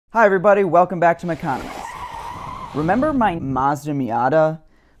Hi everybody, welcome back to Meconomies. Remember my Mazda Miata,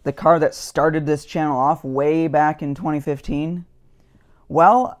 the car that started this channel off way back in 2015?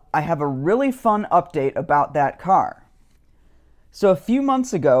 Well, I have a really fun update about that car. So a few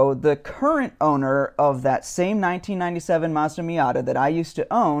months ago, the current owner of that same 1997 Mazda Miata that I used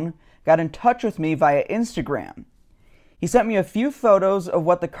to own got in touch with me via Instagram. He sent me a few photos of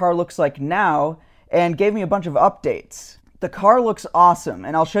what the car looks like now and gave me a bunch of updates. The car looks awesome,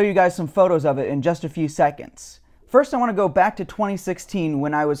 and I'll show you guys some photos of it in just a few seconds. First, I want to go back to 2016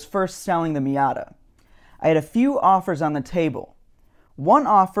 when I was first selling the Miata. I had a few offers on the table. One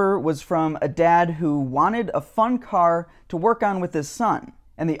offer was from a dad who wanted a fun car to work on with his son.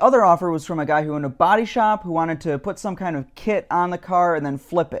 And the other offer was from a guy who owned a body shop who wanted to put some kind of kit on the car and then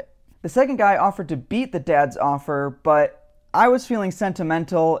flip it. The second guy offered to beat the dad's offer, but I was feeling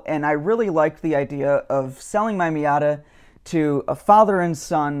sentimental and I really liked the idea of selling my Miata to a father and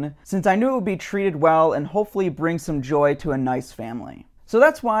son, since I knew it would be treated well and hopefully bring some joy to a nice family. So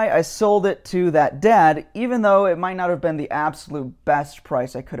that's why I sold it to that dad, even though it might not have been the absolute best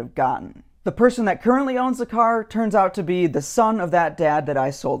price I could have gotten. The person that currently owns the car turns out to be the son of that dad that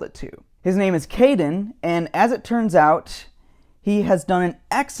I sold it to. His name is Caden, and as it turns out, he has done an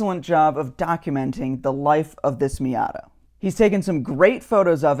excellent job of documenting the life of this Miata. He's taken some great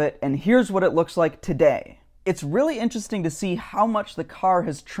photos of it, and here's what it looks like today. It's really interesting to see how much the car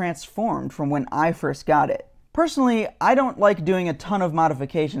has transformed from when I first got it. Personally, I don't like doing a ton of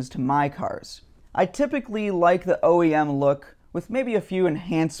modifications to my cars. I typically like the OEM look with maybe a few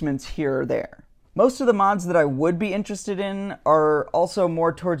enhancements here or there. Most of the mods that I would be interested in are also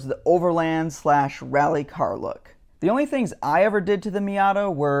more towards the overland/rally car look. The only things I ever did to the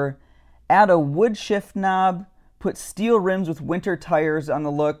Miata were add a wood shift knob, put steel rims with winter tires on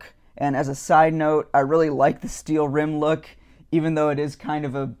the look, and as a side note, I really like the steel rim look, even though it is kind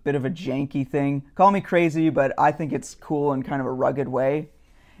of a bit of a janky thing. Call me crazy, but I think it's cool in kind of a rugged way.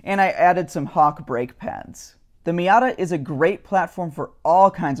 And I added some Hawk brake pads. The Miata is a great platform for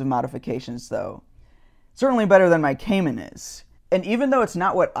all kinds of modifications though. Certainly better than my Cayman is. And even though it's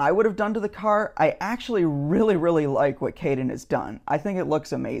not what I would have done to the car, I actually really like what Caden has done. I think it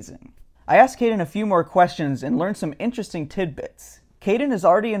looks amazing. I asked Caden a few more questions and learned some interesting tidbits. Caden has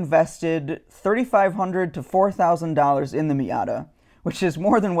already invested $3,500 to $4,000 in the Miata, which is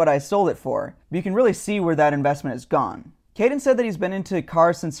more than what I sold it for, but you can really see where that investment has gone. Caden said that he's been into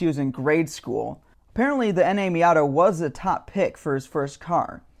cars since he was in grade school. Apparently the NA Miata was a top pick for his first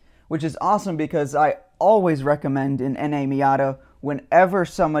car, which is awesome because I always recommend an NA Miata whenever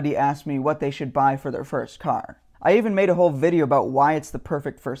somebody asks me what they should buy for their first car. I even made a whole video about why it's the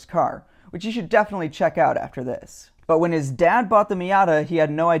perfect first car, which you should definitely check out after this. But when his dad bought the Miata, he had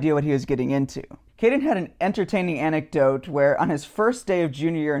no idea what he was getting into. Caden had an entertaining anecdote where on his first day of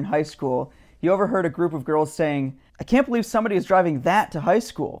junior year in high school, he overheard a group of girls saying, "I can't believe somebody is driving that to high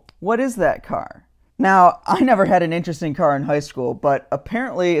school. What is that car?" Now, I never had an interesting car in high school, but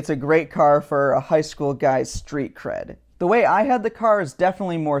apparently it's a great car for a high school guy's street cred. The way I had the car is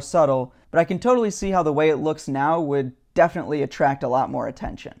definitely more subtle, but I can totally see how the way it looks now would definitely attract a lot more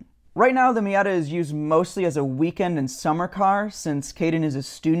attention. Right now, the Miata is used mostly as a weekend and summer car since Caden is a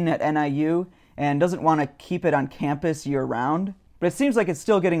student at NIU and doesn't want to keep it on campus year-round, but it seems like it's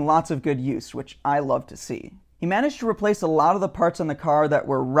still getting lots of good use, which I love to see. He managed to replace a lot of the parts on the car that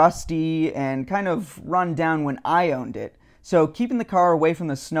were rusty and kind of run down when I owned it, so keeping the car away from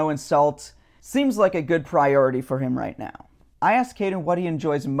the snow and salt seems like a good priority for him right now. I asked Caden what he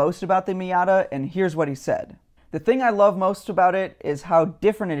enjoys most about the Miata, and here's what he said. "The thing I love most about it is how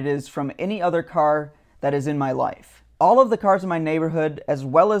different it is from any other car that is in my life. All of the cars in my neighborhood, as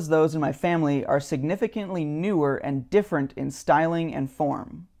well as those in my family, are significantly newer and different in styling and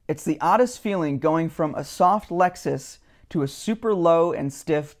form. It's the oddest feeling going from a soft Lexus to a super low and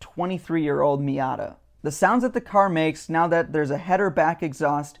stiff 23-year-old Miata. The sounds that the car makes now that there's a header back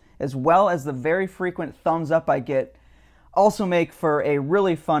exhaust, as well as the very frequent thumbs up I get, also make for a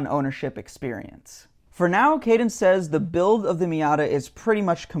really fun ownership experience." For now, Caden says the build of the Miata is pretty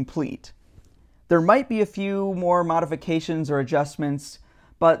much complete. There might be a few more modifications or adjustments,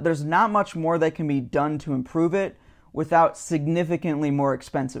 but there's not much more that can be done to improve it without significantly more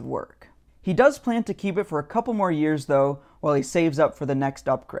expensive work. He does plan to keep it for a couple more years though, while he saves up for the next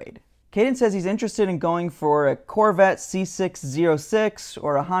upgrade. Caden says he's interested in going for a Corvette C606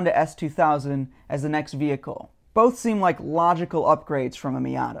 or a Honda S2000 as the next vehicle. Both seem like logical upgrades from a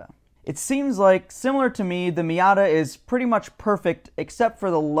Miata. It seems like, similar to me, the Miata is pretty much perfect except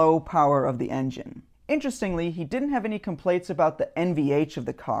for the low power of the engine. Interestingly, he didn't have any complaints about the NVH of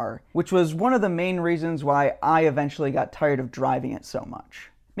the car, which was one of the main reasons why I eventually got tired of driving it so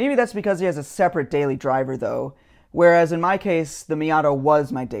much. Maybe that's because he has a separate daily driver though, whereas in my case, the Miata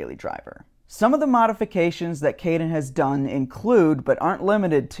was my daily driver. Some of the modifications that Caden has done include, but aren't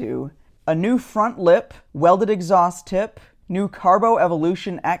limited to, a new front lip, welded exhaust tip, new Carbo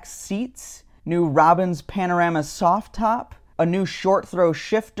Evolution X seats, new Robbins Panorama soft top, a new short throw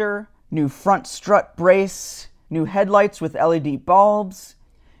shifter, new front strut brace, new headlights with LED bulbs,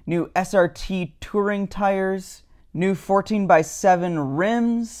 new SRT touring tires, new 14x7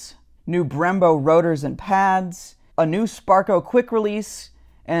 rims, new Brembo rotors and pads, a new Sparco quick release,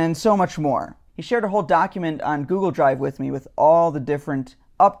 and so much more. He shared a whole document on Google Drive with me with all the different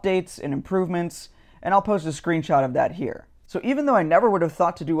updates and improvements, and I'll post a screenshot of that here. So even though I never would have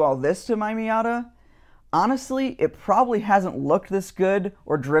thought to do all this to my Miata, honestly, it probably hasn't looked this good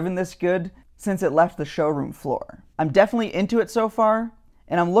or driven this good since it left the showroom floor. I'm definitely into it so far,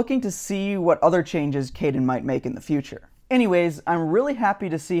 and I'm looking to see what other changes Caden might make in the future. Anyways, I'm really happy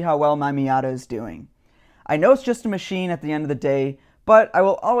to see how well my Miata is doing. I know it's just a machine at the end of the day, but I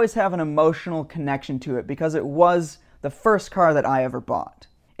will always have an emotional connection to it because it was the first car that I ever bought.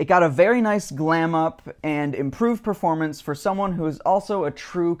 It got a very nice glam up and improved performance for someone who is also a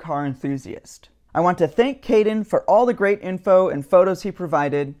true car enthusiast. I want to thank Caden for all the great info and photos he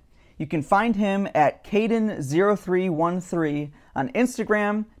provided. You can find him at Caden0313 on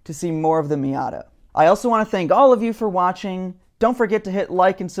Instagram to see more of the Miata. I also want to thank all of you for watching. Don't forget to hit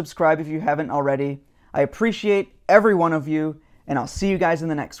like and subscribe if you haven't already. I appreciate every one of you, and I'll see you guys in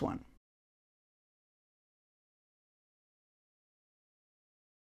the next one.